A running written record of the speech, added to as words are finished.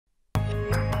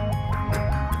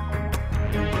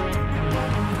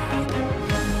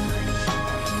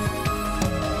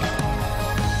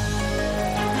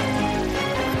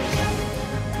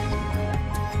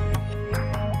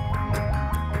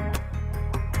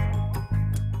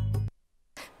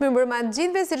Mirëmbrëma të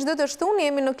gjithëve, si çdo të shtunë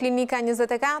jemi në klinika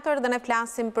 24 dhe ne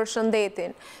flasim për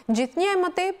shëndetin. Gjithnjë më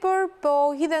tepër po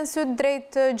hidhen syt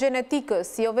drejt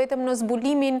gjenetikës, jo vetëm në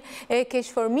zbulimin e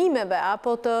keqformimeve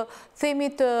apo të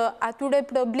themi të atyre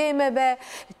problemeve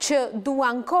që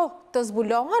duan kohë të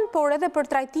zbulohen, por edhe për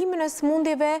trajtimin e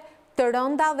sëmundjeve të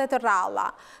rënda dhe të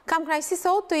rralla. Kam kënaqësi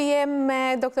sot të jem me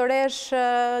doktoresh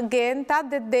Genta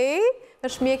Dedeji,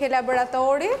 është mjeke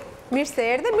laboratori. Mirë se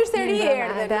erdhe, mirë se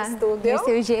rierdhe në studio. Mirë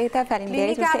se u gjeta,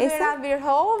 faleminderit Klinika Vera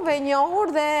Virhov e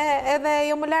njohur dhe edhe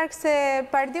jo më larg se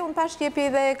pardi unë pash jepi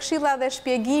dhe këshilla dhe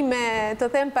shpjegime të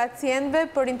them pacientëve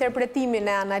për interpretimin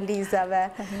e analizave.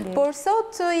 Por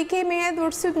sot i kemi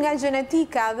hedhur syt nga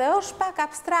gjenetika dhe është pak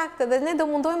abstrakte dhe ne do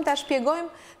mundohemi ta shpjegojmë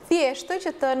thjeshtë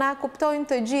që të na kuptojnë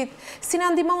të gjithë. Si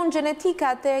na ndihmon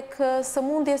gjenetika tek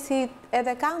sëmundje si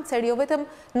edhe kancer, jo vetëm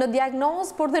në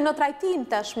diagnozë, por dhe në trajtim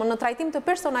tashmë, në trajtim të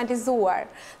personalizuar.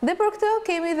 Dhe për këtë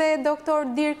kemi dhe doktor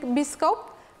Dirk Biskup.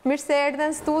 Mirë se erdhe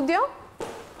në studio.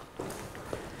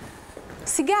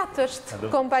 CeGat është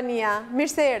kompania.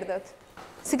 Mirë se erdhët.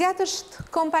 CeGat është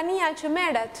kompania që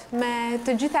merret me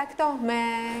të gjitha këto, me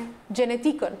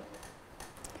gjenetikën.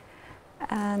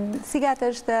 CeGat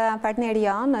është partneri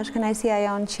jonë, është kënaqësia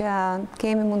jonë që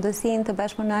kemi mundësinë të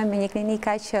bashkëpunojmë me një klinikë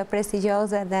kaq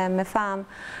prestigjioze dhe me famë,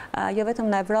 jo vetëm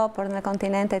në Evropë, por në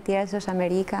kontinente të tjera, si është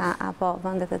Amerika apo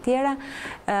vende të tjera.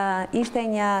 Ishte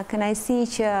një kënaqësi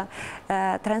që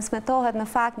transmetohet në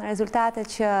fakt në rezultatet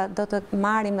që do të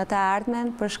marrim në të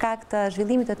ardhmen për shkak të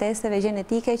zhvillimit të testeve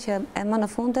gjenetike që më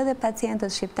në fund edhe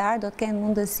pacientët shqiptar do të kenë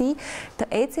mundësi të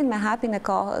ecin me hapin e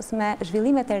kohës me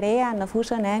zhvillimet e reja në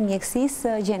fushën e mjekësisë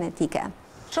gjenetike.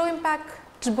 Shohim pak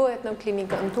ç'është bëhet në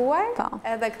klinikën tuaj,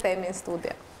 edhe kthehemi në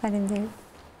studio. Faleminderit.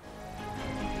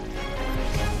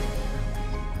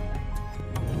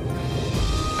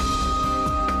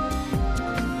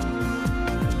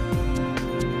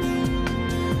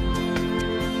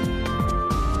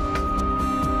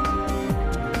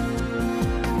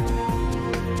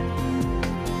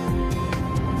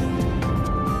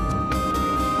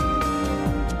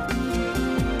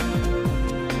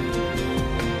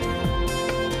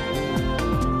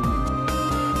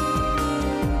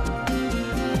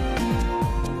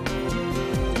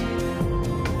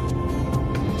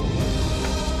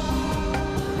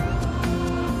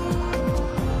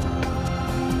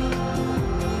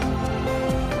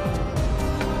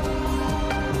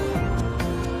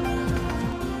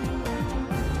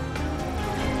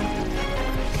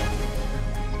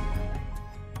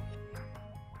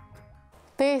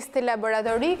 Teste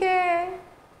laboratorike,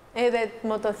 edhe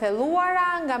më të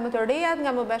thelluara, nga më të rejat,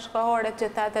 nga më bashkëkohore që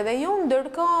thatë edhe ju,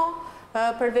 ndërkohë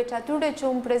përveç atyre që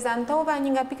unë prezentova,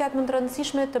 një nga pikat më të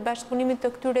rëndësishme të bashkëpunimit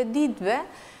të këtyre ditëve,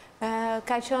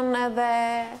 ka qenë edhe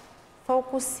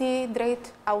fokusi drejt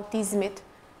autizmit.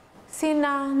 Si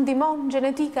na ndihmon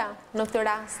gjenetika në këtë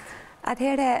rast?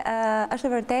 Atëhere, është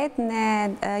vërtet, ne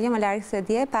jo më larg se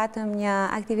dje patëm një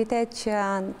aktivitet që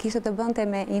kishte të bënte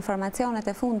me informacionet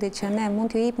e fundit që ne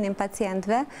mund t'ju jepnim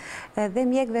pacientëve dhe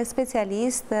mjekëve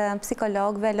specialistë,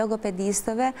 psikologëve,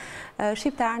 logopedistëve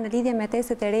shqiptar në lidhje me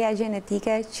testet e reja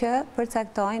gjenetike që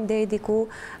përcaktojnë deri diku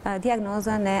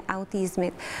diagnozën e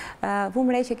autizmit. Vum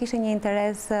re që kishte një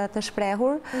interes të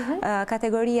shprehur,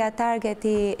 kategoria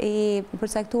targeti i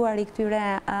përcaktuar i këtyre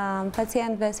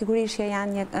pacientëve sigurisht që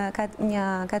janë një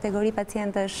kategori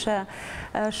pacientësh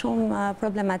shumë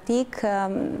problematik,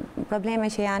 probleme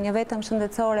që janë jo vetëm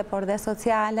shëndetësore, por dhe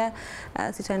sociale,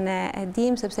 si që ne e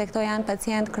dim, sepse këto janë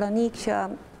pacient kronik që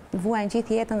vuajnë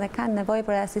gjithë jetën dhe kanë nevojë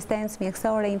për asistencë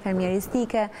mjekësore,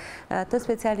 infermieristike, të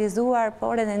specializuar,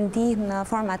 por edhe ndihmë në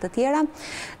forma të tjera.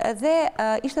 Dhe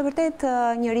ishte vërtet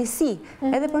një risi,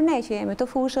 edhe për ne që jemi të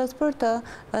fushës, për të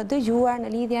dëgjuar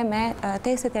në lidhje me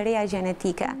testet e reja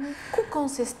gjenetike. Ku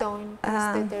konsistojnë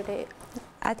testet e reja?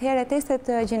 Atëherë, testet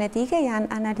gjenetike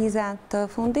janë analiza të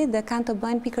fundit dhe kanë të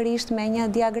bëjnë pikërisht me një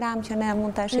diagram që ne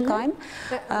mund të shikojmë.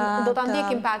 Do të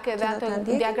ndjekim pak edhe atë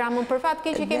diagramën. Për fat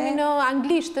keq që kemi në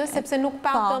anglisht, sepse nuk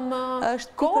patëm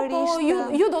kohë, po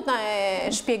ju do të na e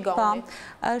shpjegoni.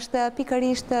 Është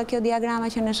pikërisht kjo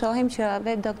diagrama që ne shohim që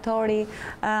vetë doktori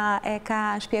e ka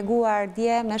shpjeguar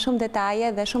dje me shumë detaje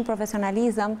dhe shumë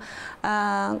profesionalizëm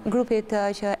grupit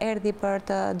që erdhi për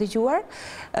të dëgjuar.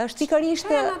 Është pikërisht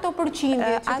ato përqindjet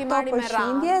që ti marrim me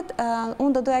radhë.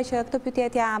 Unë do doja që këtë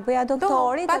pyetje bëja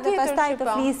doktorit dhe pastaj të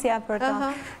flisja për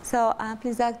to. So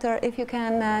please doctor, if you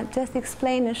can just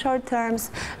explain in short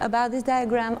terms about this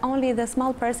diagram only the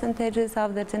small percentages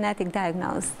of the genetic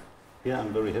diagnosis. Yeah,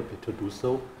 I'm very happy to do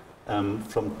so.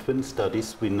 From twin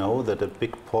studies, we know that a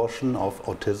big portion of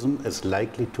autism is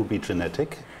likely to be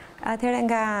genetic. Atëherë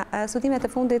nga studimet e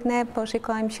fundit ne po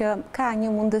shikojmë që ka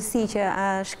një mundësi që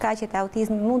shkaqet e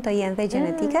autizmit mund të jenë dhe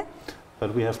gjenetike.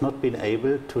 But we have not been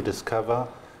able to discover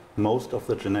most of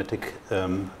the genetic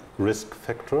risk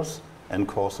factors and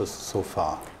causes so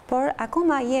far. Por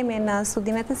akoma jemi në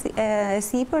studimet e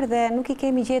sipër dhe nuk I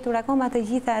kemi gjetur akoma të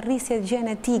gjitha rrisjet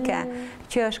gjenetike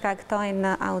që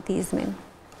shkaktojnë autizmin.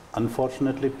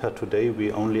 Unfortunately, per today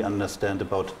we only understand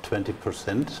about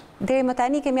 20%. Deri më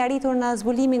tani kemi arritur në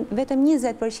zbulimin vetëm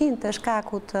 20% të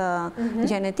shkakut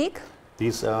gjenetik.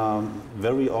 These are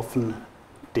very often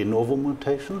de novo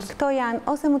mutations. Këto janë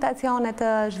ose mutacione të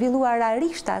zhvilluara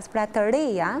rishtas, pra të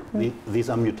reja, These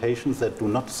are mutations that do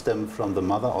not stem from the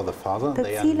mother or the father, të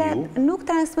they are cilat new. nuk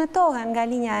transmetohen nga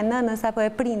linja e nënës apo e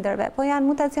prindërve, po janë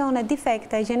mutacione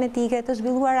defekte gjenetike të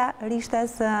zhvilluara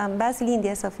rishtas mbas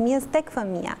lindjes së fëmijës tek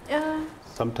fëmia.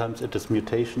 Sometimes it is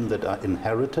mutation that are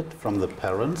inherited from the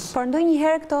parents. Por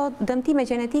ndonjëherë këto dëmtime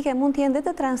gjenetike mund të jenë dhe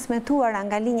të transmetuara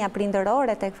nga linja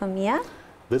prindërore tek fëmia.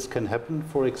 This can happen,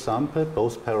 for example,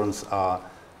 both parents are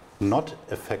not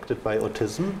affected by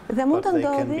autism, but they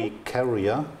can be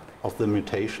carrier of the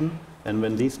mutation, and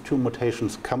when these two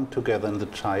mutations come together in the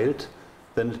child,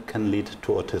 then it can lead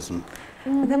to autism.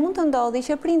 Dhe mund të ndodhi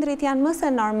që prindrit janë më se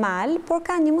normal, por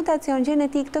kanë një mutacion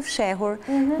gjenetik të fshehur.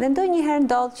 Dhe ndonjëherë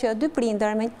ndodh që dy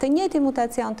prindër me të njëjtin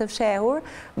mutacion të fshehur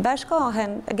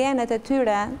bashkohen genet e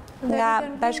tyre nga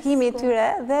bashkimi I tyre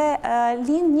dhe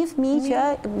lind një fëmijë që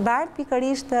bart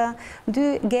pikërisht dy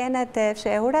genet e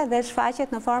fshehura dhe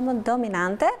shfaqet në formën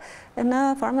dominante në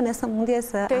formën e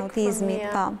sëmundjes së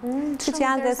autizmit. Siç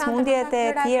janë dhe sëmundjet e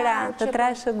tjera të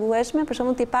trashëgueshme, për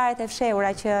shembull tiparet e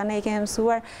fshehura që ne I kemi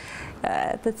mësuar,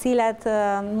 të cilat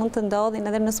mund të ndodhin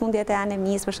edhe në sëmundjet e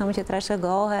anemisë, për shembull që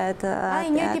trashëgohet.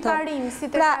 Ai njëjti parim, si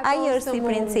të pra ai është si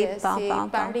princip,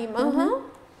 parim.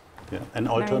 And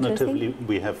alternatively,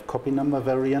 we have copy number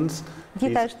variants.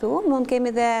 Gjithashtu, mund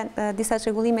kemi dhe disa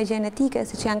çrregullime gjenetike,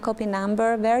 siç janë copy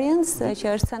number variants,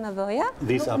 që është CNV-ja.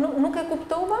 Nuk e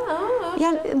kuptova,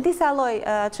 Janë disa lloj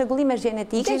çrregullimesh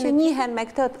gjenetike që njihen me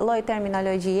këtë lloj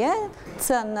terminologjie,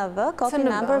 CNV, copy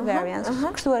number variants.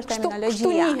 Kështu është terminologjia.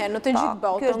 Kështu njihen në të gjithë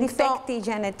botën. Ky është defekti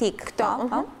gjenetik.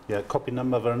 Yeah, copy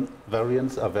number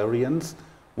variants are variants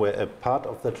where a part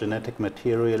of the genetic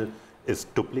material is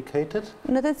duplicated.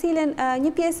 Në të cilën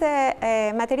një pjesë e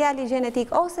materialit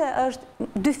gjenetik ose është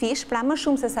dyfish, pra më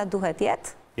shumë se sa duhet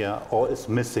jetë. Yeah, or is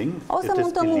missing. Ose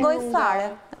mund të mungojë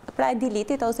fare, pra e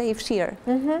dilitit ose I fshirë.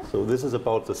 So this is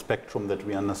about the spectrum that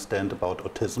we understand about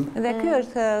autism. Dhe ky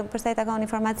është përsa I takon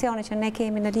informacione që ne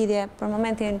kemi në lidhje për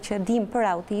momentin që dim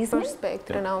për autizmin. Për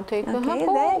spektrën autik.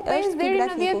 Po, është deri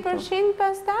në 10%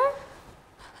 pastaj?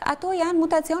 Ato janë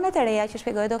mutacionet e reja që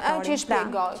shpjegoi doktori. Që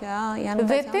shpjegoi.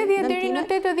 Dhe 80 deri në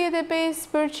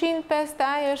 85%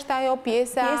 pastaj është ajo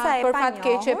pjesa për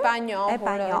fatkeqe pa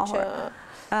njohur.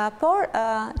 Por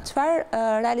çfarë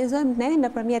realizojmë ne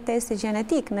nëpërmjet testit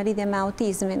gjenetik në lidhje me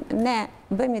autizmin? Ne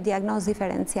bëjmë një diagnozë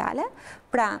diferenciale,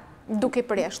 pra duke e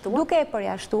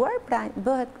përjashtuar, pra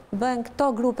bëhen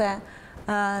këto grupe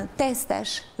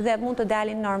testesh dhe mund të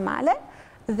dalin normale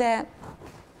dhe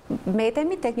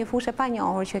mbetemi tek një fushë pa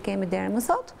njohur që kemi deri më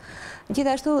sot.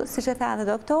 Gjithashtu, siç e tha dhe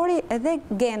doktori, edhe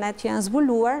genet që janë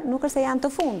zbuluar nuk është se janë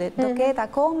të fundit, do ketë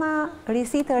akoma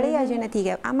risi të reja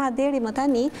gjenetike, ama deri më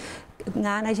tani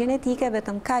nga ana gjenetike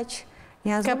vetëm kaq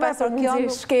janë zbuluar,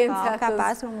 por kjo ka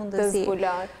pasur mundësi.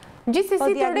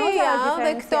 Gjithsesi të reja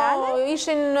dhe këto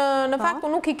ishin në fakt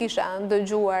nuk I kisha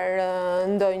dëgjuar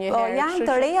ndonjëherë. Janë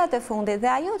të reja të fundit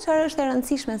dhe ajo çfarë është e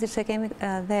rëndësishme siç e kemi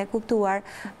dhe kuptuar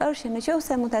është që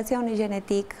nëse mutacioni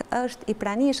gjenetik është I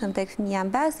pranishëm tek fëmia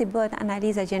mbasi bëhet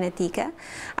analiza gjenetike,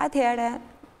 atëherë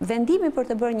vendimi për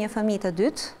të bërë një fëmijë të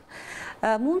dytë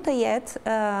mund të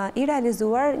jetë I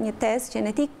realizuar një test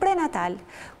gjenetik prenatal,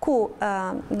 ku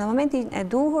në momentin e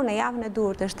duhur, në javën e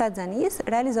duhur të shtatzanisë,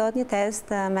 realizohet një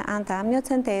test me anë të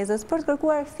amniocentezës për të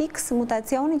kërkuar fiks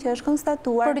mutacionin që është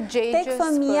konstatuar tek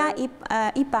fëmia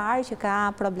I parë që ka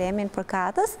problemin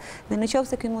përkatës, dhe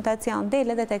nëse ky mutacion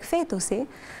del edhe tek fetusi,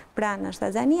 pra në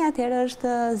shtatzani, atëherë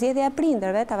është zgjedhja e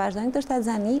prindërve ta vazhdojnë të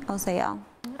shtatzani ose jo.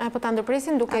 Po ta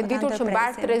ndërpresin duke ditur që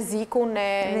mbartë rrezikun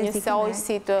e njësoj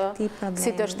si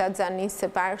të shtatzanisë së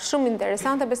parë. Shumë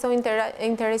interesante, besoj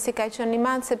interesi ka qenë I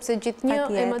madh sepse gjithnjë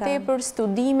e më tepër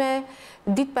studime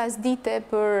ditë pas dite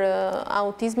për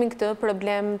autizmin, këtë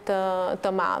problem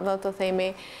të madh, të themi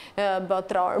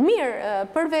botror. Mirë,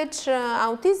 përveç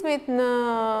autizmit në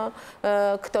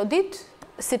këto ditë,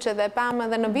 siç edhe pamë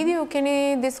edhe në video,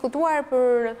 keni diskutuar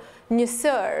për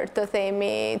njësër të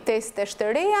themi testesh të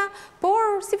reja,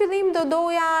 por si fillim do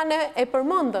doja ne e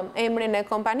përmendëm emrin e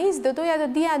kompanisë, do doja të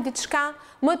dija diçka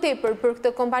më tepër për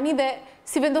këtë kompani dhe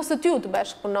si vendosët ju të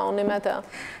bashkëpunoni me të?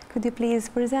 Could you please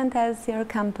present us your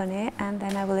company and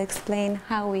then I will explain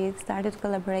how we started to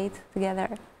collaborate together.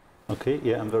 Okay,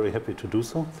 yeah, I'm very happy to do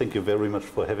so. Thank you very much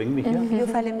for having me here. Ju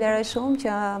falemnderoj shumë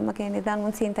që më keni dhënë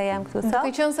mundësinë të jam këtu sot.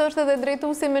 Duke qenë se është edhe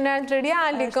drejtuesi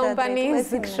menaxherial i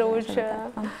kompanisë, kështu që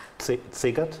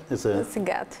CeGat is a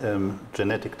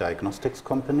genetic diagnostics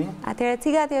company. Atëherë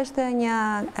CeGat është një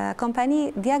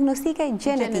kompani diagnostike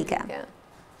gjenetike.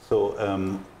 So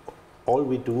all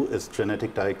we do is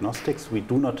genetic diagnostics. We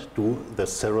do not do the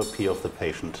therapy of the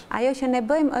patient. Ajo që ne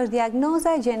bëjmë është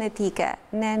diagnoza gjenetike.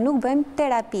 Ne nuk bëjmë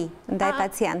terapi ndaj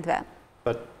pacientëve.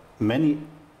 But many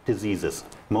diseases,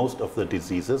 most of the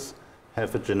diseases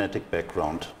have a genetic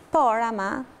background. Por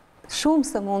ama shumë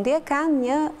sëmundje kanë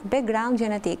një background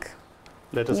gjenetik.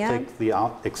 Let us take the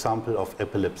example of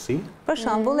epilepsy. Për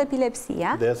shembull,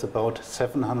 epilepsia. There's about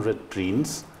 700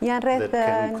 genes that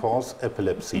can cause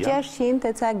epilepsy. 600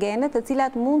 të ca gene të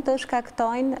cilat mund të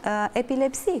shkaktojnë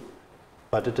epilepsi.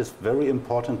 But it is very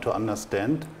important to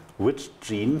understand which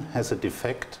gene has a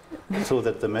defect so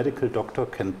that the medical doctor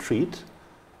can treat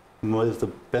with the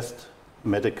best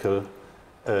medical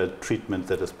treatment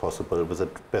that is possible, with the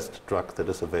best drug that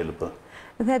is available.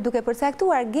 Dhe duke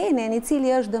përcaktuar genin I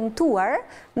cili është dëmtuar,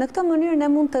 në këtë mënyrë ne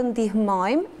mund të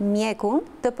ndihmojmë mjekun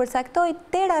të përcaktojë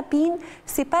terapinë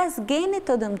sipas genit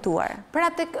të dëmtuar.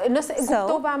 Pra nëse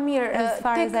kuptova mirë,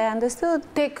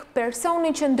 tek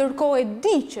personi që ndërkohë e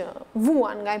di që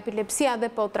vuan nga epilepsia dhe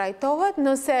po trajtohet,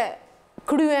 nëse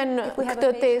kryen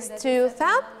këtë test që ju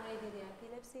thatë,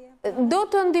 do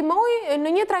të ndihmojë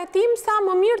në një trajtim sa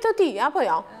më mirë të tij, apo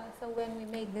jo? So when we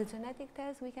make the genetic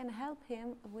test, we can help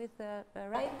him with the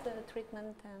right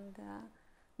treatment and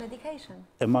medication.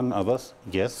 Among others,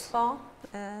 yes. Po,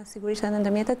 sigurisht edhe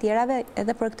ndërmjet të tjerave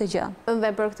edhe për këtë gjë.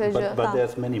 But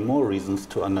there's many more reasons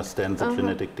to understand the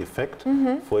genetic defect.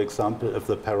 For example, if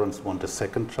the parents want a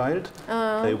second child,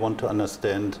 they want to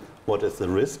understand what is the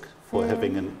risk for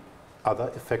having another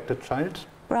affected child.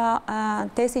 Pra,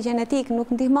 testi gjenetik nuk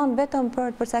ndihmon vetëm për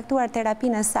të përcaktuar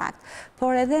terapinë saktë,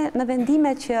 por edhe në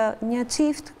vendimet që një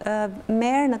çift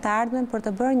merr në të ardhmen për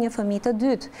të bërë një fëmijë të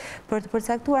dytë, për të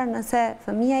përcaktuar nëse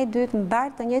fëmia I dytë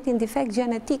mbar të njëjtin defekt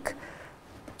gjenetik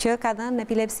që ka dhënë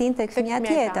epilepsinë tek fëmia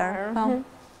tjetër.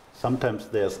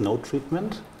 Sometimes there's no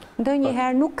treatment.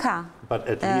 Ndonjëherë nuk ka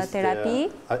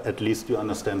terapi. At least you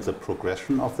understand the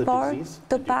progression of the disease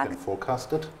and you can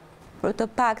forecast it. Për të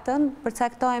paktën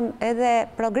përcaktojmë edhe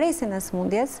progresin e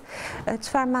sëmundjes,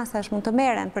 çfarë masash mund të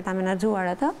merren për ta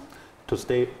menaxhuar atë. To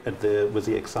stay with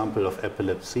the example of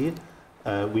epilepsy,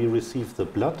 we receive the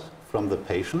blood from the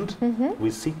patient, we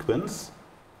sequence,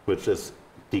 which is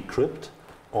decrypt,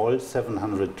 all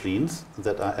 700 genes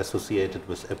that are associated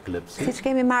with epilepsy. Siç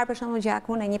kemi marrë për shembull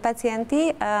gjakun e një pacienti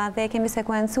dhe kemi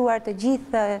sekuencuar të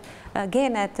gjithë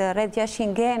genet, rreth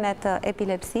 600 genet të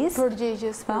epilepsisë.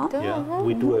 Përgjegjës për këtë. Yeah,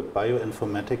 we do a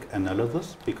bioinformatic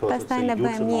analysis because it's a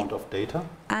huge amount of data.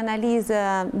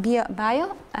 Analizë bio.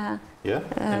 Yeah,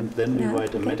 and then we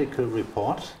write a medical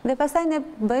report. Dhe pastaj ne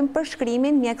bëjmë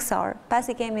përshkrimin mjekësor.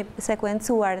 Pasi kemi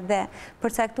sekuencuar dhe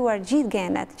përcaktuar gjithë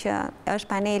genet që është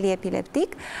paneli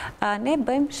epileptik, ne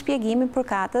bëjmë shpjegimin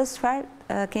përkatës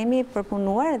çfarë kemi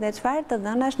përpunuar dhe çfarë të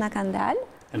dhënash na kanë dalë.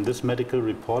 And this medical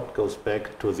report goes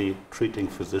back to the treating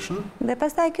physician. Dhe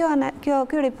pastaj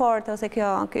ky report ose ky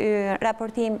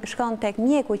raportim shkon tek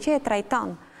mjeku që e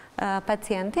trajton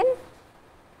pacientin.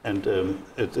 And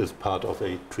it is part of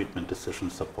a treatment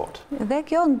decision support. Dhe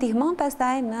kjo ndihmon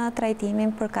pastaj në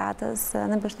trajtimin përkatës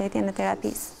në mbështetjen e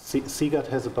terapisë.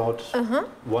 CeGat has about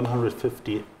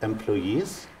 150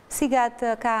 employees. CeGat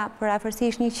ka për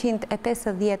afërsisht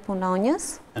 150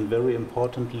 punonjës. And very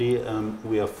importantly,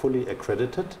 we are fully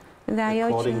accredited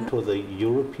according to the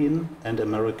European and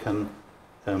American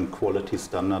quality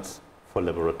standards for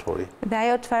laboratory. Dhe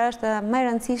ajo çfarë është më e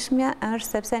rëndësishme është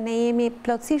sepse ne jemi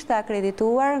plotësisht të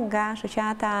akredituar nga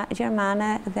shoqata gjermane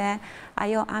dhe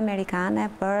ajo amerikane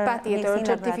për patjetër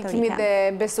certifikimi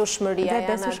dhe besueshmëria janë ato.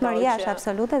 Dhe besueshmëria është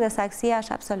absolute dhe saktësia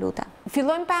është absolute.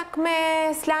 Fillojmë pak me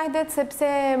slajdet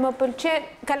sepse më pëlqen.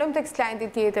 Kalojmë tek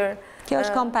slajdi tjetër. Kjo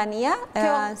është kompania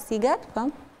CeGat, po.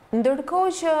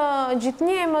 Ndërkohë që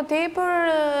gjithnjë më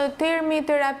tepër termi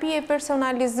terapie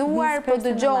personalizuar po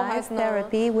dëgjohet në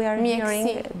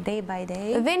mjekësi.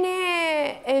 Dhe ne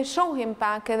e shohim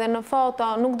pak edhe në foto,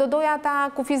 nuk do doja ta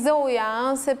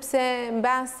kufizoja, sepse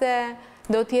mbase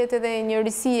do t'jetë edhe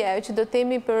njërisia që do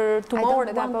temi për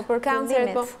tumoret apo për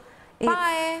kanceret, pa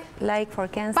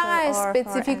e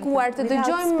specifikuar, të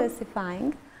dëgjojmë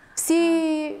si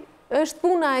është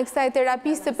puna e kësaj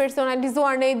terapisë të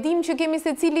personalizuar. Ne dim që kemi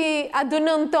secili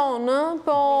ADN-n tonë,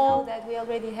 po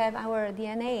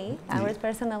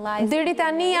deri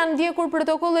tani janë ndjekur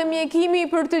protokolle mjekimi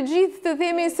për të gjithë të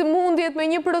themi sëmundjet me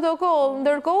një protokoll,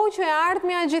 ndërkohë që e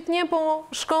ardhmja gjithnjë po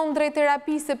shkon drejt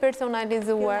terapisë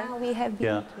personalizuar.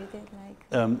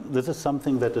 This is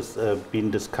something that has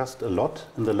been discussed a lot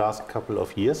in the last couple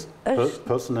of years,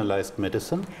 personalized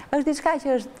medicine. Është diçka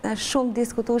që është shumë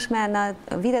diskutueshme në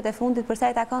vitet e fundit për sa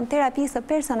i takon terapisë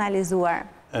personalizuar.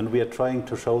 And we are trying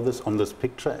to show this on this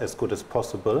picture as good as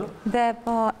possible. Dhe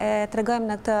po e tregojmë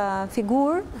në këtë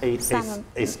figurë.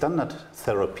 A standard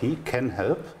therapy can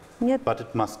help, but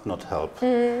it must not help.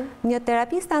 Një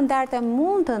terapi standarde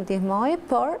mund të ndihmojë,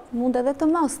 por mund edhe të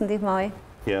mos ndihmojë.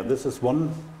 Yeah, this is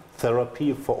one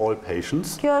therapy for all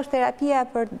patients. Kjo është terapia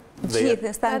për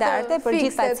gjithë standarde, për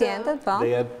gjithë pacientët, po.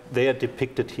 They are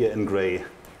depicted here in grey.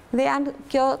 Dhe janë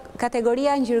kjo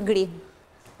kategoria ngjyrë gri.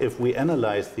 If we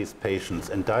analyze these patients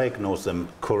and diagnose them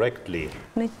correctly,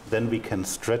 then we can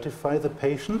stratify the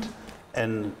patient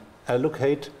and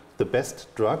allocate the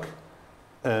best drug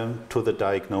to the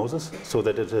diagnosis so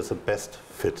that it is the best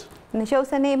fit.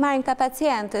 Nëse ne I marrim këta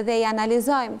pacientë dhe I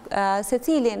analizojmë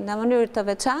secilin në mënyrë të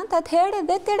veçantë, atëherë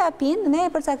dhe terapinë ne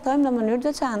e përcaktojmë në mënyrë të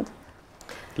veçantë.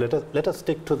 Let us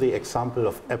stick to the example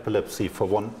of epilepsy for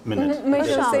 1 minute.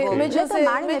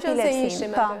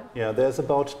 Yeah, there's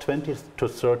about 20 to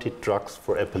 30 drugs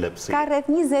for epilepsy. Ka rreth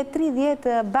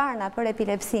 20-30 barna për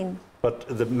epilepsinë. But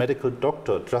the medical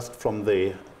doctor, just from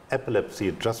the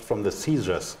epilepsy, just from the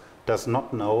seizures, does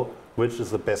not know which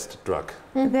is the best drug.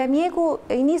 Dhe mjeku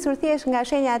I nisur thjesht nga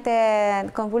shenjat e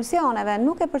konvulsioneve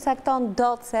nuk e përcakton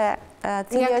dot se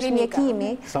cili është mjekimi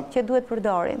që duhet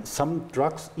përdorim. Some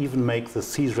drugs even make the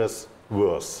seizures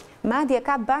worse. Madje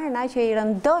ka barna që I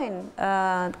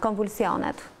rëndojnë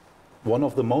konvulsionet. One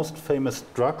of the most famous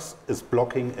drugs is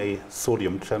blocking a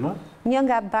sodium channel. Një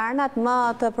nga barnat më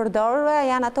të përdorura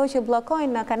janë ato që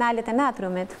bllokojnë kanalet e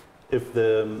natriumit. If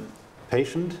the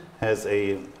patient has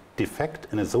a defect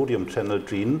in a sodium channel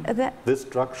gene, this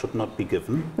drug should not be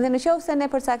given. Dhe nëse ne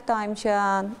përcaktojmë që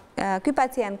ky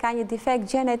pacient ka një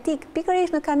defekt gjenetik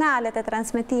pikërisht në kanalet e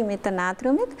transmetimit të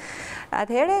natriumit,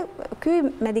 atëherë ky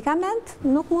medikament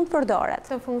nuk mund të përdoret.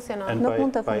 And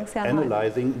by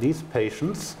analyzing these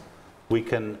patients, we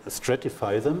can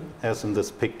stratify them as in this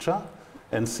picture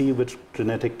and see which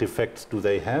genetic defects do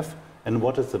they have and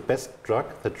what is the best drug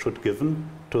that should be given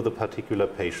to the particular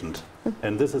patient.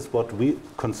 And this is what we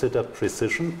consider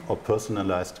precision or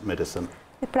personalized medicine.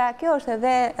 Pra kjo është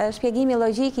edhe shpjegimi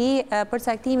logjik I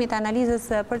përcaktimit analizës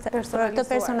të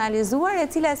personalizuar, e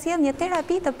cila sjell një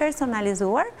terapi të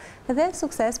personalizuar dhe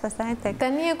sukses pastaj tek.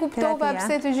 Tani e kuptova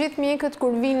pse të gjithë mjekët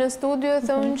kur vinë në studio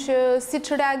thonë që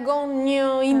siç reagon një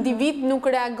individ nuk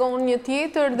reagon një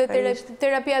tjetër dhe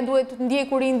terapia duhet të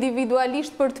ndjekur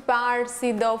individualisht për të parë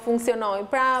si do funksionojë.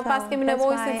 Pra pas kemi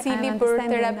nevojë secili për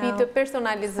terapi të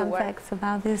personalizuar.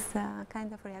 About this kind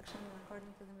of reaction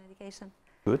according to the medication.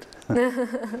 Good.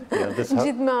 Yeah,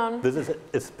 this is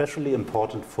especially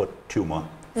important for tumor.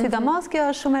 Sidomos kjo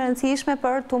është shumë e rëndësishme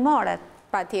për tumoret.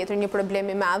 Patjetër një problem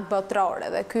I madh botror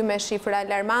dhe ky me shifra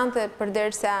alarmante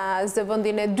përderisa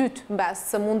zëvendjen e dytë mbas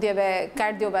sëmundjeve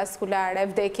kardiovaskulare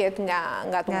vdekjet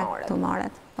nga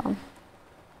tumoret.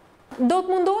 Do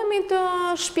të mundohemi të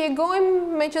shpjegojmë,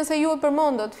 meqense ju e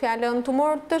përmendët fjalën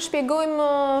tumor, të shpjegojmë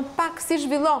pak si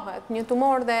zhvillohet një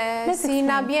tumor dhe si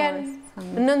na vjen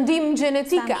në ndihmë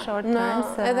gjenetika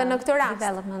edhe në këtë rast.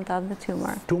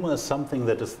 Tumor is something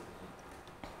that is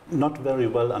not very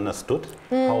well understood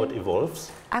how it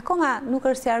evolves. Akoma nuk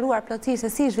është sqaruar plotësisht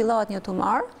se si zhvillohet një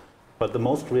tumor. But the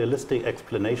most realistic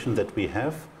explanation that we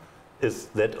have is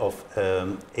that of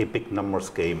a big numbers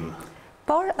game.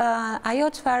 Por ajo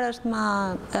çfarë është më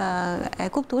e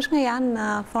kuptueshme janë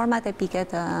format epike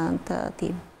të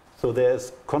tij. So there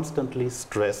is constantly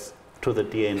stress to the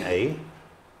DNA.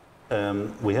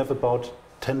 We have about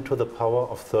 10 to the power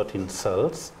of 13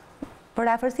 cells. Por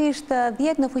afërsisht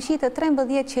 10 në fuqi të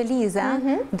 13 qeliza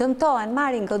dëmtohen,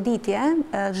 marrin goditje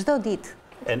çdo ditë.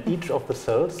 And each of the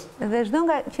cells dhe çdo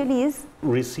nga qelizë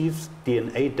receives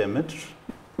DNA damage.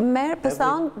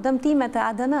 Person dëmtime të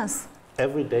ADN-s.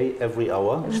 Every day, every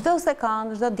hour. Çdo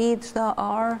sekond, çdo ditë, çdo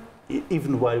orë.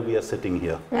 Even while we are sitting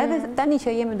here. Edhe tani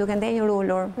që jemi duke ndenjur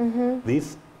ulur.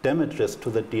 These damages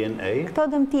to the DNA këto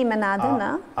dëmtime në ADN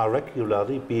are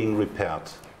regularly being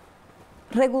repaired.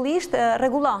 Rregullisht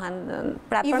rregullohen,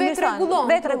 pra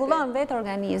përmirësohen, vetë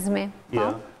organizmi.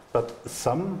 Yeah, but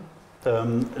some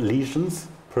lesions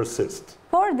persist.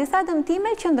 Por disa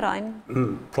dëmtime qëndrojnë.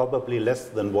 Probably less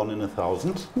than 1 in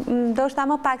 1,000. Ndoshta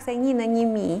më pak se 1 në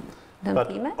 1000.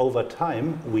 dëmtime. But over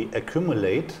time we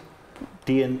accumulate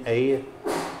DNA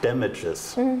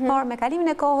damages. Por me kalimin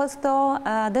e kohës këto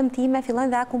dëmtime fillojnë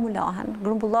dhe akumulojnë,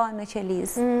 grumbullohen në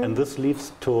qelizë. And this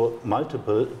leads to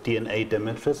multiple DNA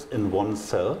damages in one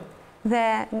cell.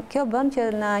 Dhe kjo bën që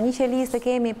në një qelizë të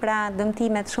kemi pra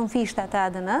dëmtimet shumë fishta të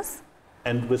ADN-s.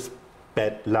 And with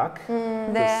bad luck,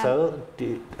 the cell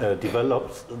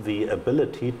develops the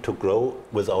ability to grow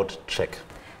without check.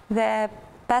 Dhe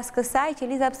pas kësaj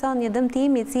qeliza abson një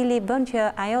dëmtim I cili bën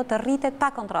që ajo të rritet pa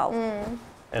kontroll.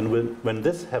 And when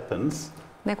this happens,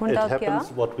 it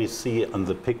happens what we see on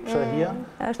the picture here.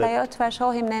 Është ajo çfarë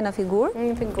shohim ne në figurë.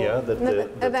 Yeah,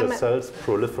 that the cells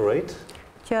proliferate.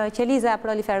 Që qeliza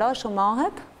proliferon,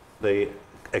 shumohet. They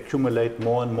accumulate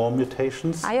more and more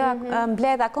mutations. Ajo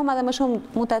mbledh akoma dhe më shumë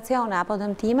mutacione apo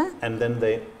dëmtime. And then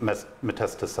they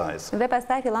metastasize. Dhe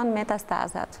pastaj fillon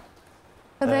metastazat.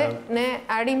 Dhe ne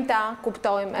arrim ta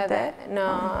kuptojmë edhe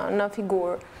në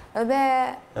figurë. Dhe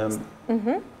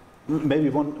maybe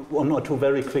one or two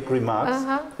very quick remarks,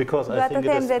 because I think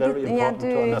it is very important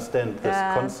to understand this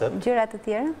concept. Gjëra të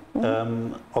tjera.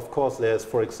 Of course, there's,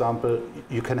 for example,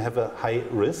 you can have a high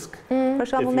risk. Për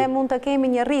shembull, ne mund të kemi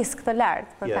një risk të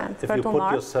lartë për kancer, për tumor. If you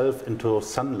put yourself into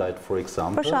sunlight, for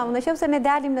example. Për shembull, nëse ne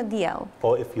dalim në diell.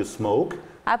 Or if you smoke.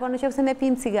 Apo nëse ne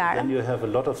pim cigare. Then you have a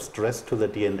lot of stress to the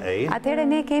DNA. Atëherë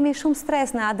ne kemi shumë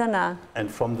stres në ADN. And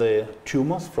from the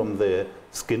tumors, from the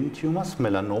skin tumors,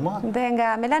 melanoma. Dhe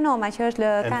nga melanoma që është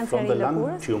kanceri I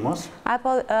lëkurës. Tumors.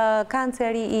 Apo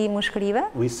kanceri I mushkërive.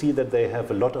 We see that they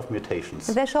have a lot of mutations.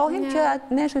 Dhe shohim që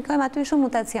ne shikojmë aty shumë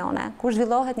mutacione kur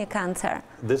zhvillohet një kancer.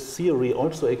 This theory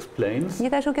also explains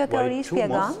Gjithashtu kjo teori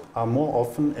shpjegon. Tumors are more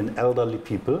often in elderly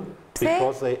people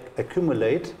because they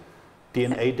accumulate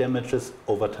DNA damages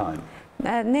over time.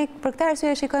 Ne për këtë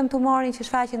arsye shikojmë tumorin që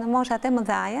shfaqet në moshat e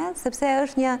mëdha, sepse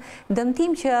është një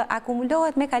dëmtim që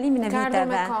akumulohet me kalimin e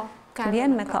viteve.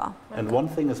 Vjen me kohë. And one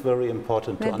thing is very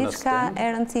important to understand.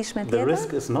 The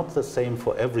risk is not the same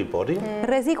for everybody.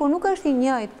 Rreziku nuk është I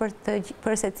njëjtë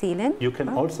për secilin. You can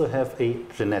also have a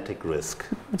genetic risk.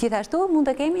 Gjithashtu mund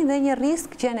të kemi edhe një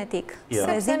risk gjenetik.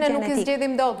 Sepse ne nuk I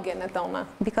zgjedhim dot genet tona.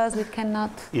 Because we cannot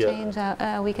change,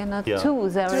 we cannot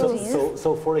choose our genes.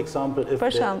 So for example,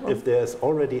 if there is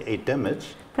already a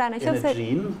damage in a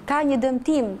gene, ka një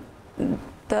dëmtim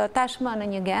të tashmë në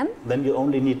një gen, then you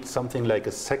only need something like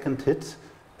a second hit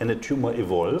and a tumor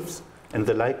evolves, and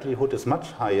the likelihood is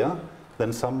much higher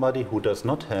than somebody who does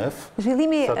not have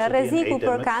zhvillimi rreziku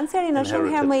për kancerin është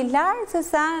shumë herë më I lartë se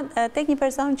sa tek një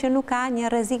person që nuk ka një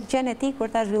rrezik gjenetik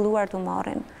për ta zhvilluar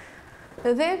tumorin.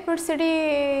 Dhe përsëri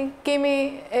kthehemi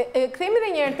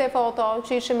edhe një herë te foto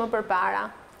që ishim më përpara.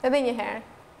 Edhe një herë.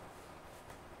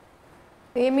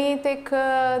 Jemi tek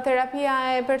terapia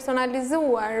e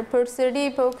personalizuar, përsëri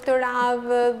për këtë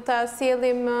radhë ta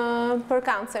sjellim për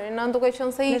kancerin, duke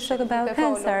qenë se ishte about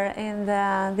cancer in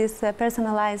this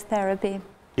personalized therapy.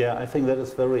 Yeah, I think that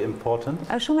is very important.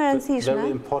 Është shumë e rëndësishme.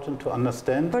 Very important to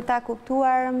understand. Për ta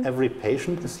kuptuar every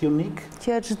patient is unique.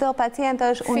 Që çdo pacient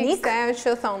është unik. Fikse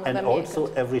që thonë edhe mjekët. And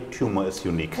also every tumor is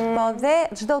unique. Po dhe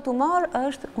çdo tumor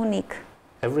është unik.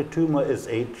 Every tumor is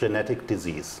a genetic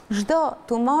disease. Çdo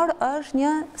tumor është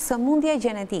një sëmundje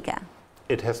gjenetike.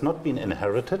 It has not been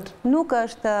inherited. Nuk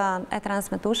është e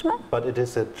transmetueshme. But it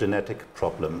is a genetic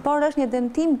problem. Por është një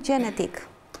dëmtim gjenetik.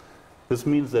 This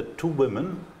means that two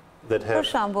women that have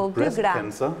breast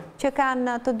cancer që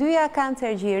kanë të dyja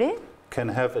kancer gjiri can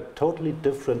have a totally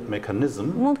different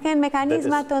mechanism mund të kenë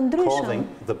mekanizma të ndryshëm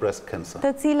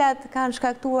të cilat kanë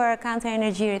shkaktuar kancerin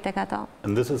e gjirit tek ato.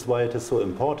 And this is why it is so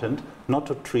important not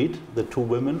to treat the two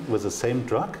women with the same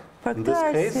drug in this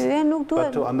case,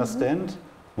 but to understand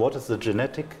what is the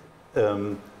genetic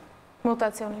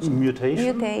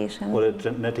mutation or the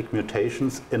genetic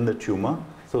mutations in the tumor,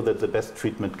 so that the best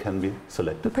treatment can be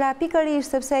selected. Pra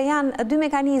pikërisht sepse janë dy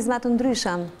mekanizma të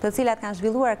ndryshëm të cilat kanë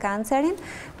zhvilluar kancerin,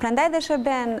 prandaj dhe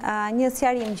shërben një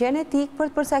sqarim gjenetik për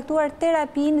të përcaktuar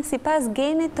terapinë sipas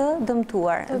genit të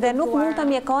dëmtuar. Dhe nuk mund të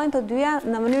mjekojnë të dyja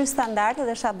në mënyrë standarde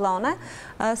dhe shabllone,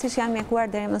 siç janë mjekuar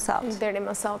deri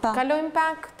më sot. Kalojmë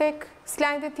pak tek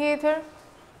slajdi tjetër.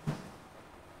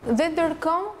 Dhe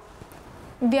ndërkohë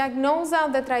diagnoza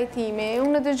dhe trajtimi.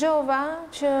 Unë dëgjova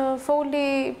që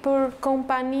foli për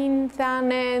kompaninë,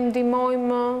 thanë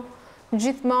ndihmojmë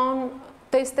gjithmonë,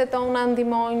 testet tona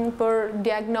ndihmojnë për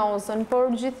diagnozën,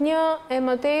 por gjithnjë e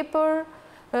më tepër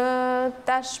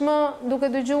tashmë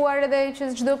duke dëgjuar edhe që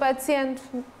çdo pacient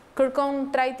kërkon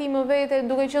trajtim më vete,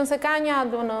 duke qenë se ka një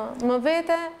ADN më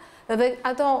vete dhe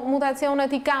ato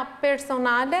mutacionet I ka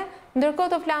personale.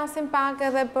 Ndërkohë të flasim pak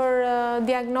edhe për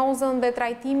diagnozën dhe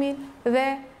trajtimin dhe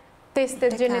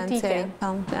testet gjenetike.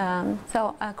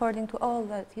 So, according to all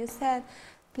that you said,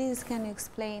 please can you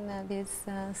explain this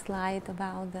slide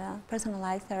about the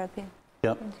personalized therapy?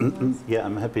 Yeah, yeah,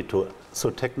 I'm happy to. So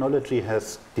technology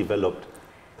has developed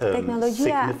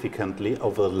significantly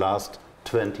over the last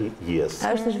 20 years.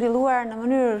 Është zhvilluar në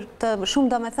mënyrë të shumë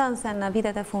domethënëse në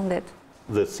vitet e fundit.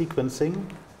 The sequencing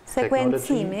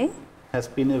technology has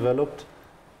been developed,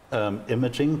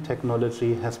 imaging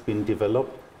technology has been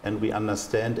developed, and we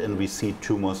understand and we see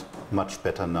tumors much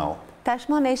better now.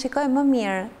 Tashmë ne shikojmë më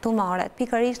mirë tumoret,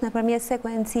 pikërisht nëpërmjet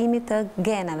sekuencimit të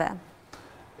geneve.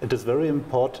 It is very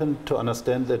important to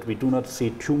understand that we do not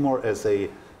see tumor as a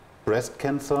breast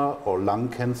cancer or lung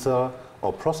cancer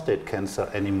or prostate cancer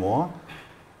anymore.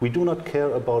 We do not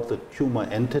care about the tumor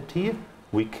entity,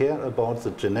 we care about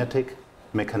the genetic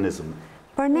mechanism.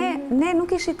 Por ne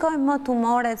nuk I shikojmë më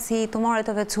tumoret si tumoret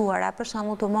të veçuara, për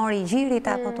shembull tumori I gjirit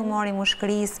apo tumori I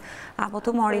mushkërisë apo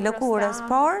tumori I lëkurës,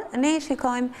 por ne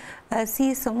shikojmë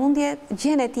si sëmundje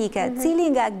gjenetike,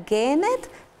 cili nga genet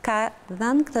ka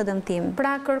dhënë këtë dëmtim.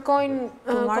 Pra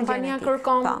kompania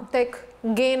kërkon tek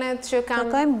genet që kanë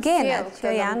kërkojmë genet që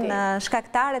janë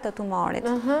shkaktare të tumorit.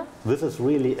 This is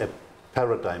really a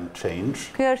paradigm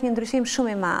change. Ky është një ndryshim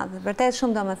shumë I madh, vërtet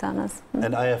shumë domethënës.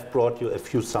 And I have brought you a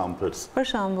few samples. Për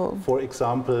shembull, for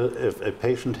example, if a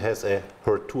patient has a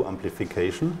HER2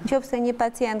 amplification, nëse një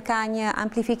pacient ka një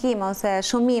amplifikim ose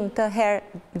shumim të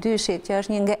HER2-shit, që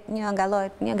është një nga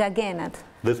llojet, një nga genet.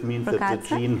 This means that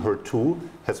the gene HER2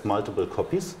 has multiple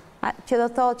copies. Që do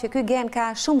thotë që ky gen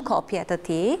ka shumë kopje të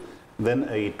tij. Then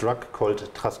a drug called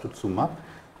trastuzumab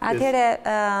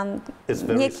is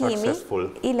very successful.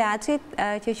 Ilaçit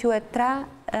që quhet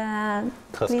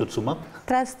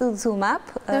trastuzumab,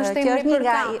 që është një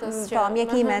nga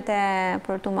mjekimet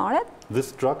për tumoret. This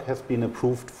drug has been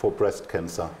approved for breast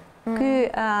cancer.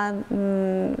 Ky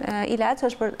ilaç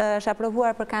është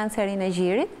aprovuar për kancerin e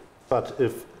gjirit. But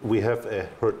if we have a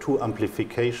HER2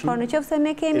 amplification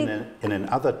in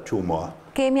another tumor,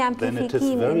 then it is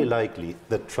very likely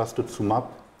that trastuzumab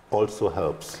also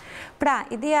helps. Pra,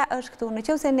 ideja është këtu,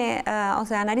 nëse ne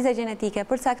ose analiza gjenetike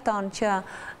përcakton që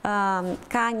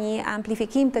ka një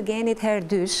amplifikim të genit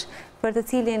HER2, për të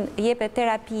cilin jepet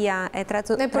terapia e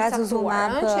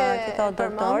trastuzumab që thotë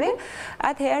doktori,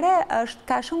 atëherë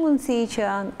ka shumë mundësi që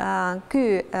ky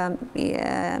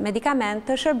medikament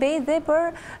të shërbejë dhe për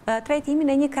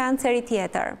trajtimin e një kanceri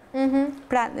tjetër.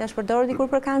 Pra, është përdorur dikur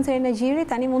për kancerin e gjirit,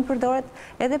 tani mund përdoret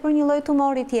edhe për një lloj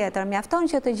tumori tjetër. Mjafton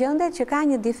që të gjendet që ka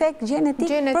një defekt gjenetik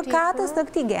përkatës të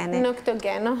këtij geni. Në këtë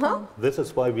gen, This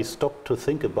is why we stop to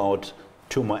think about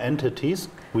tumor entities,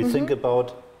 we think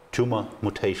about tumor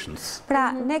mutations.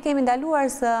 Pra, ne kemi ndaluar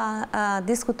së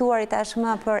diskutuari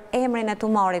tashmë për emrin e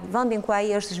tumorit, vendin ku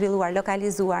ai është zhvilluar,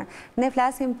 lokalizuar. Ne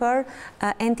flasim për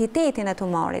entitetin e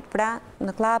tumorit, pra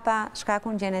në klapa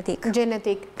shkakun gjenetik.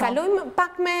 Gjenetik. Kalojmë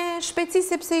pak me shpejtësi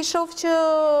sepse I shoh që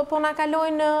po na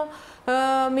kalojnë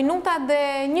minutat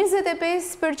dhe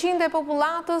 25% e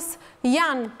popullatës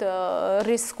janë të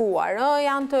riskuar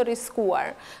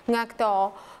nga këto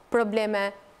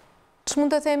probleme.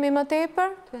 Ç'mund të themi më tepër?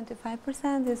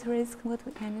 25% is risk, what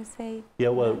can you say?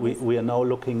 Yeah, well, we are now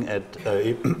looking at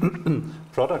a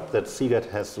product that CeGat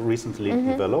has recently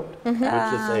developed, which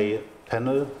is a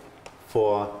panel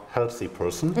for healthy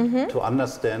person to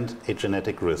understand a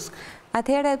genetic risk.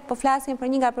 Atëherë po flasim për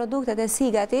një nga produktet e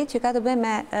CeGatit që ka të bëjë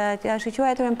me që është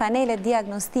quajtur në panele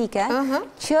diagnostike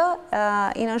që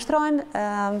I nënshtrojnë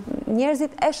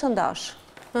njerëzit e shëndosh.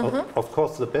 Of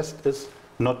course, the best is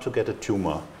not to get a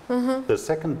tumor. The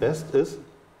second best is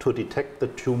to detect the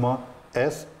tumor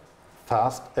as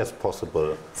fast as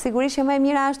possible. Sigurisht që më e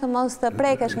mira është të mos të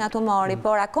prekesh nga tumori,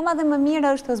 por akoma dhe më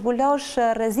mirë është të zbulosh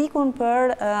rrezikun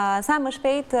për sa më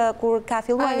shpejt kur ka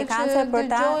filluar një kancer për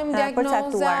ta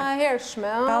përcaktuar.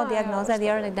 Po, diagnoza, the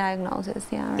early diagnosis,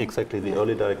 yeah. Exactly, the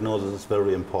early diagnosis is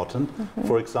very important.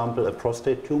 For example, a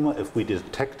prostate tumor, if we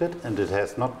detect it and it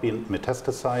has not been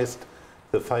metastasized,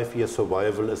 the 5-year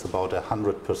survival is about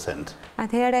 100%.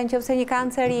 Atëherë nëse një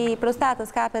kancer I prostatës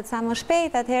kapet sa më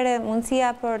shpejt, atëherë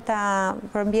mundësia për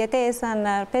mbijetesën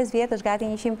 5 vjet është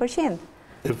gati 100%.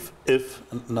 If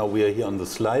now we are here on the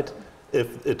slide,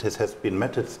 if it has been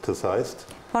metastasized,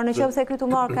 por nëse ky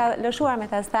tumor ka lëshuar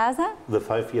metastaza, the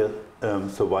 5-year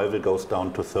survival goes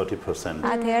down to 30%.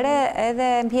 Atëherë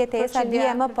edhe mbijetesa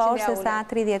bie më poshtë se sa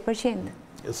 30%.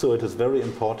 So it is very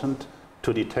important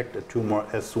to detect a tumor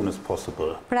as soon as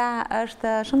possible. Pra,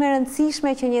 është shumë e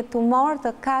rëndësishme që një tumor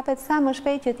të kapet sa më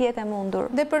shpejt që të jetë e mundur.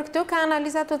 Dhe për këtë ka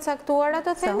analiza të caktuara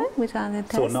të theme?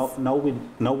 So now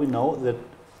we know that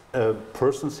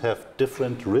persons have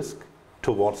different risk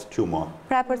towards tumor.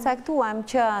 Pra përcaktuam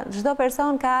që çdo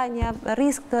person ka një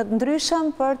risk të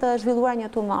ndryshëm për të zhvilluar një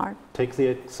tumor. Take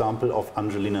the example of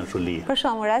Angelina Jolie. Për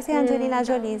shembull, rasti i Angelina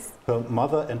Jolies. Her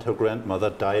mother and her grandmother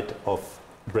died of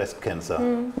breast cancer.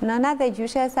 Nëna dhe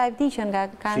gjyshja e saj vdiqën nga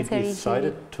kanceri i She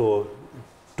decided to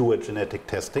do a genetic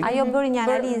testing Ajo bëri një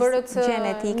analizë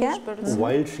gjenetike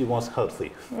while she was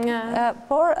healthy.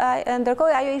 Por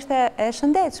ndërkohë ajo ishte e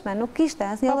shëndetshme, nuk kishte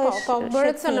asnjë lloj shqetësimi.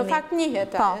 Bëret se në fakt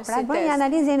njihet. Pra bëri një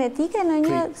analizë gjenetike në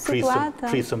një situatë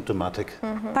pre-symptomatic.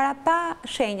 Para pa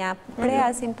shenja,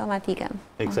 pre-asimptomatike.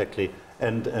 Exactly.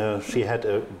 And she had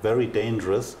a very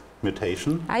dangerous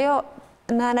mutation. Ajo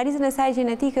në analizën e saj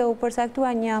gjenetike u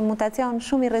përcaktua një mutacion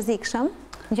shumë i rrezikshëm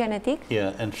genetik.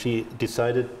 Yeah, and she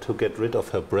decided to get rid of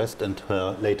her breast and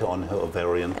later on her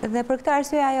ovarian. Dhe për këtë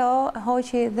arsye ajo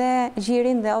hoqi dhe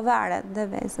gjirin dhe ovaret dhe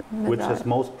vezën. Which has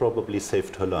most probably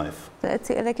saved her life.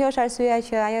 Dhe kjo është arsyeja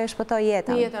që ajo e shpëtoi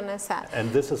jetën. Jetën e saj.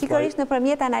 And this is pikërisht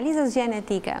nëpërmjet analizës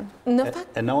gjenetike.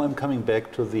 And now I'm coming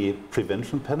back to the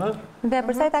prevention panel. Dhe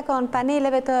për sa i takon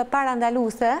paneleve të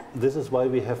parandaluese, this is why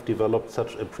we have developed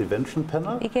such a prevention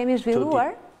panel. I kemi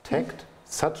zhvilluar to detect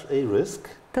such a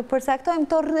risk. Të përcaktojmë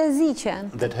këto rreziqe.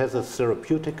 That has a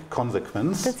therapeutic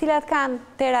consequence. Të cilat kanë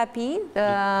terapi,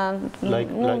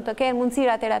 mund të kenë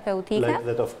mundësira terapeutike. Like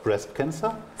that of breast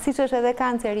cancer. Siç është edhe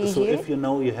kanceri i gjirit. So if you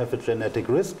know you have a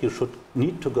genetic risk, you should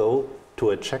need to go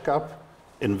to a check-up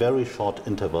in very short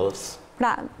intervals.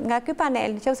 Pra, nga ky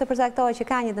panel, nëse përcaktohet që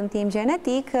ka një dëmtim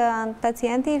gjenetik,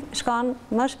 pacienti shkon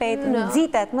më shpejt,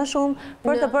 nxitet më shumë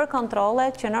për të bërë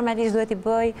kontrolle që normalisht duhet i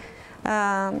bëj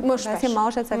më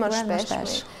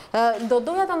shpesh. Do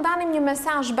doja të ndanim një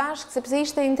mesazh bashk sepse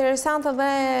ishte interesant dhe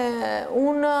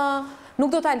unë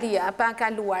nuk do ta lija pa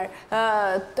kaluar.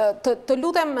 Të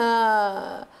lutem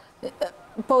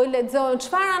po i lexoj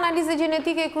çfarë analize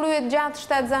gjenetike kryhet gjatë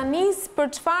shtatzanisë, për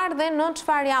çfarë dhe në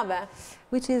çfarë jave.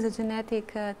 Which is a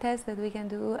genetic test that we can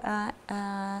do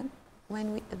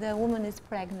when the woman is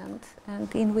pregnant and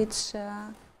in which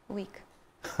week.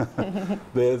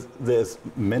 There's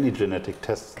many genetic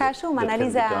tests Ka shumë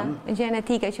analiza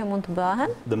gjenetike që mund të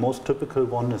bëhen. The most typical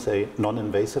one is a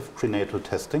non-invasive prenatal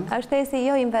testing. Është testi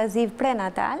jo invaziv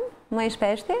prenatal, më i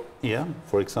shpeshti. Yeah,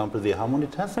 for example, the Harmony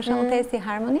test. Për shembull testi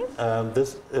Harmony.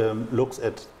 This looks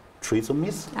at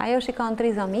trisomies. Ajo shikon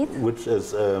trizomit. Which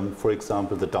is, for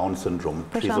example, the Down syndrome.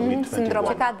 Trisomy 21.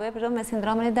 Që ka të bëjë për shembull me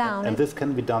sindromin e Downit. And this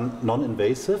can be done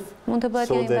non-invasive. Mund të bëhet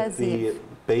jo invaziv. So that the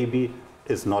baby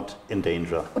is not in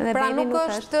danger. Pra nuk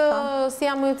është si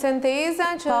amniocenteza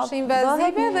që është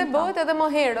invazive dhe bëhet edhe më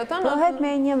herët, bëhet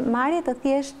me një marrje të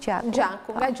thjesht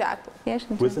gjaku. Nga gjaku.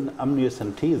 With an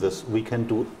amniocentesis we can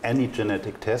do any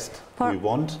genetic test we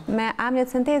want. Me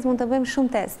amniocentezë mund të bëjmë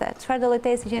shumë teste. Çfarë do lloj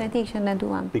testi gjenetik që ne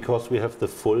duam? Because we have the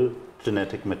full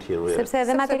genetic material. Sepse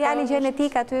edhe materiali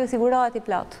gjenetik aty sigurohet i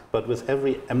plot. But with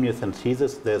every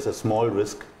amniocentesis there's a small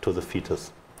risk to the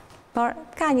fetus. Por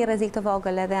ka një rrezik të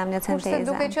vogël edhe amniocenteza. Kurse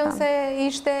duke qenë se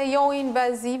ishte jo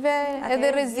invazive,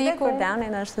 edhe rreziku për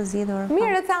Downin është zgjidhur.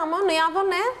 Mirë, thamë në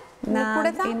javën e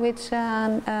in which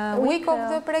week of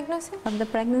the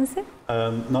pregnancy?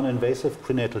 Non-invasive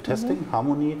prenatal testing,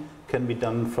 Harmony, can be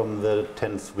done from the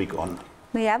 10th week on.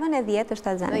 Në javën e 10 të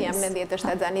shtatzanisë. Në javën e 10 të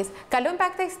shtatzanisë. Kalojmë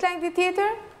pak tek slaidi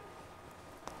tjetër.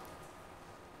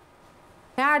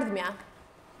 E ardhmja.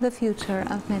 The future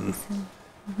of medicine.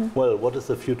 Well, what is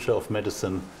the future of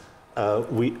medicine?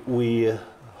 We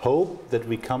hope that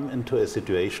we come into a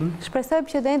situation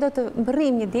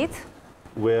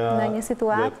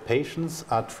where patients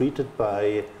are treated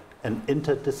by an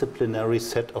interdisciplinary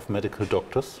set of medical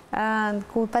doctors.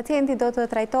 Ku pacienti do të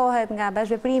trajtohet nga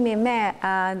bashkëveprimi me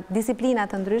disiplina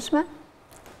të ndryshme.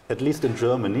 At least in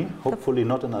Germany, hopefully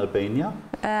not in Albania.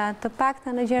 Të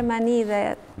paktën në Gjermani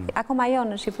dhe akoma jo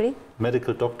në Shqipëri.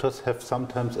 Medical doctors have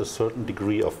sometimes a certain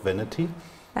degree of vanity.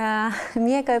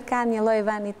 Mjekët kanë një lloj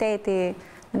vaniteti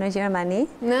në Gjermani.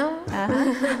 No.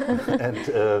 And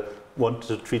want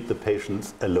to treat the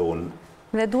patients alone.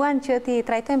 Dhe duan që ti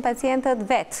trajtojnë pacientët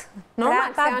vetë.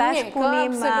 Normal, pa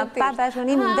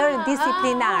bashkëpunim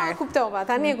ndërdisiplinar. Kuptova,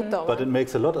 tani e kuptova. But it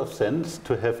makes a lot of sense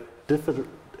to have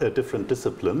different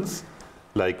disciplines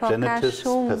like geneticists,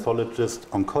 pathologists,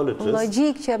 oncologists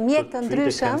logjik që mjek të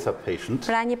ndryshëm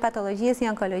pra një patologjisë, një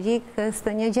onkologjikës,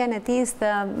 një genetist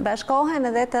bashkohen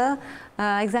edhe të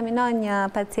ekzaminojnë një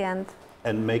pacient.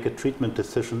 And make a treatment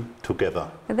decision together.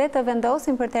 Dhe të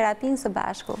vendosin për terapinë së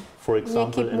bashku. For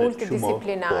example, in a tumor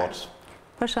board.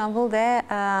 Për shembull dhe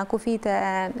kufite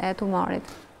e tumorit.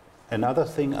 Another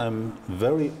thing I'm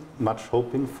very much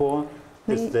hoping for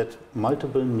is that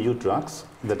multiple new drugs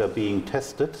that are being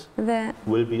tested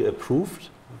will be approved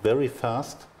very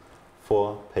fast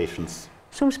for patients.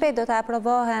 Shumë shpejt do të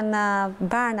aprovohen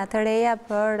barna të reja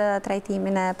për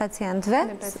trajtimin e pacientëve,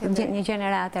 një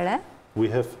gjeneratë e re. We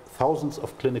have thousands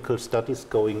of clinical studies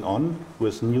going on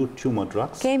with new tumor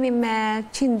drugs. Kemi me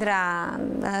qindra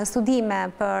studime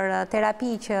për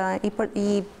terapi që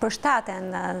i përshtaten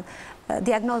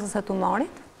diagnozës së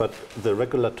tumorit. But the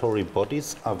regulatory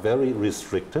bodies are very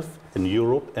restrictive in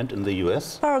Europe and in the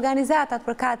US. Por organizatat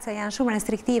përkatëse janë shumë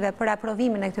restriktive për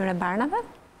aprovimin e këtyre barnave.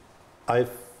 I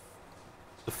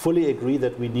fully agree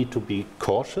that we need to be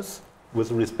cautious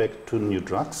with respect to new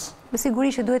drugs.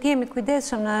 Sigurisht që duhet jemi të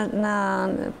kujdesshëm në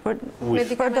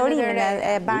përdorimin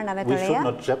e barnave të reja. We should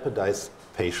not jeopardize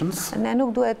patients. Ne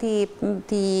nuk duhet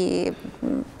t'i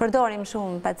përdorim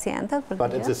shumë pacientët.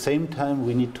 But at the same time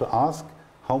we need to ask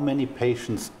how many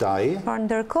patients die. Por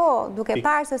ndërkohë, duke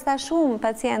parë se sa shumë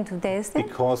pacientë vdesin.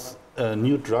 Because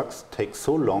new drugs take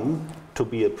so long to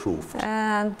be approved.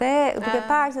 Dhe duke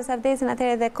parë se sa vdesin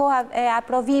atëherë dhe koha e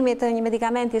aprovimit të një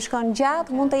medikamenti shkon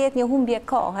gjatë, mund të jetë një humbje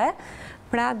kohe.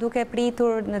 Pra duke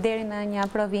pritur në deri në një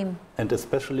aprovim. And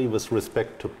especially with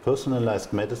respect to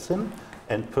personalized medicine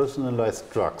and personalized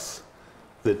drugs,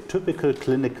 the typical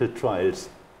clinical trials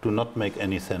do not make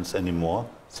any sense anymore.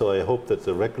 So I hope that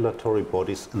the regulatory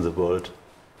bodies in the world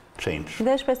change.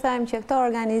 Dhe shpresojmë që këto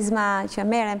organizma që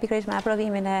merren pikërisht me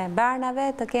aprovimin e barnave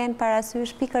të kenë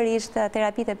parasysh pikërisht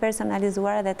terapitë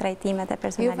personalizuara dhe trajtimet e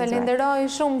personalizuara. Ju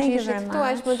falenderoj shumë që ishit këtu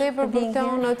aq më tepër për këto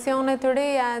nocione të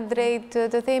reja drejt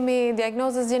të themi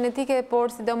diagnozës gjenetike,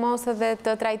 por sidomos edhe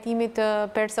të trajtimit të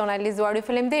personalizuar. Ju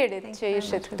faleminderit që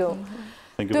ishit këtu.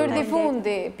 Tërdi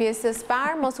fundi pjesës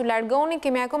parë, mos u largoni,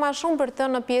 kemi akoma shumë për të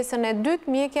në pjesën e dytë,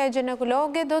 mjekja e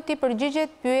ginekologe do t'i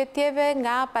përgjigjet pyetjeve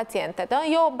nga pacientet.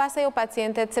 Jo, basa jo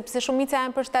pacientet, sepse shumica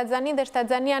janë për shtatzani dhe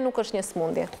shtatzania nuk është një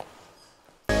smundje.